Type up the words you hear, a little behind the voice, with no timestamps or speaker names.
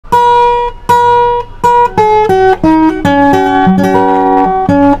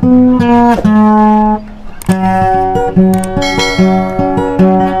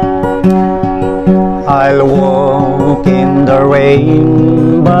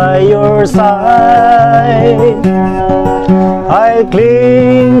rain by your side. I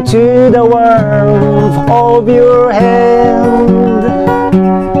cling to the warmth of your hand.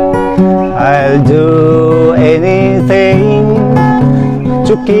 I'll do anything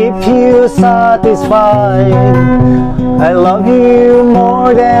to keep you satisfied. I love you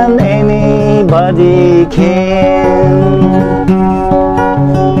more than anybody can.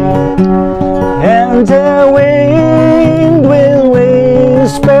 And the wind will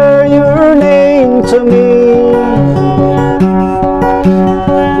whisper your name to me.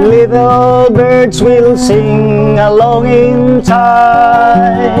 Little birds will sing along in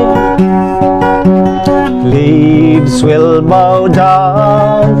time. Leaves will bow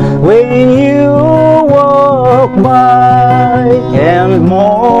down when you walk by, and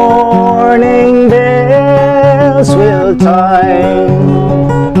morning bells will chime.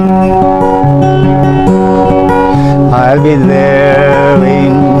 I'll be there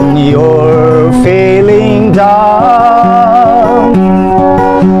when you're feeling down,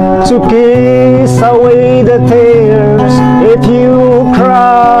 to kiss away the tears if you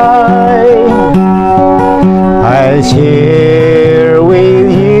cry. I'll share with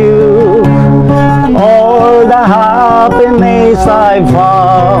you all the happiness I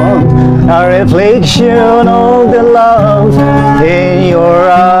found, a reflection of the love in your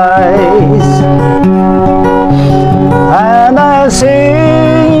eyes. And I'll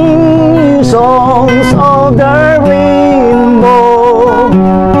sing songs of the rainbow,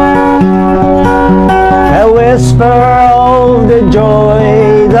 a whisper of the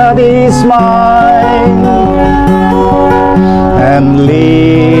joy that is mine. And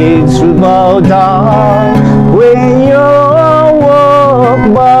leaves will bow down when you walk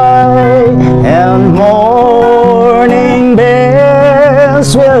by, and morning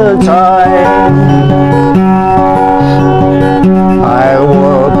bells will chime. I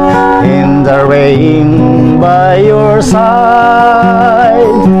walk in the rain by your side.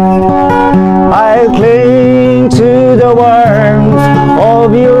 I cling to the warmth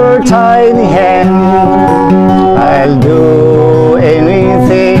of your tiny hand. I'll do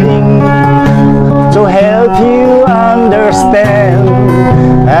anything to help you understand,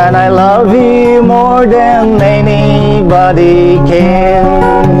 and I love you more than anybody can.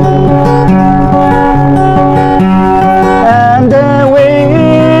 And the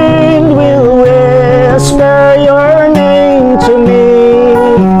wind will whisper your name to me.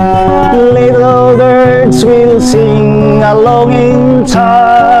 Little birds will sing along in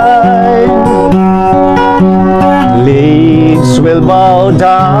time. Leaves will bow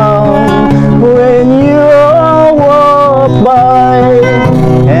down when you walk by,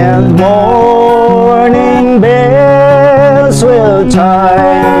 and morning bells will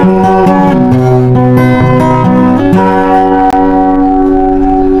chime.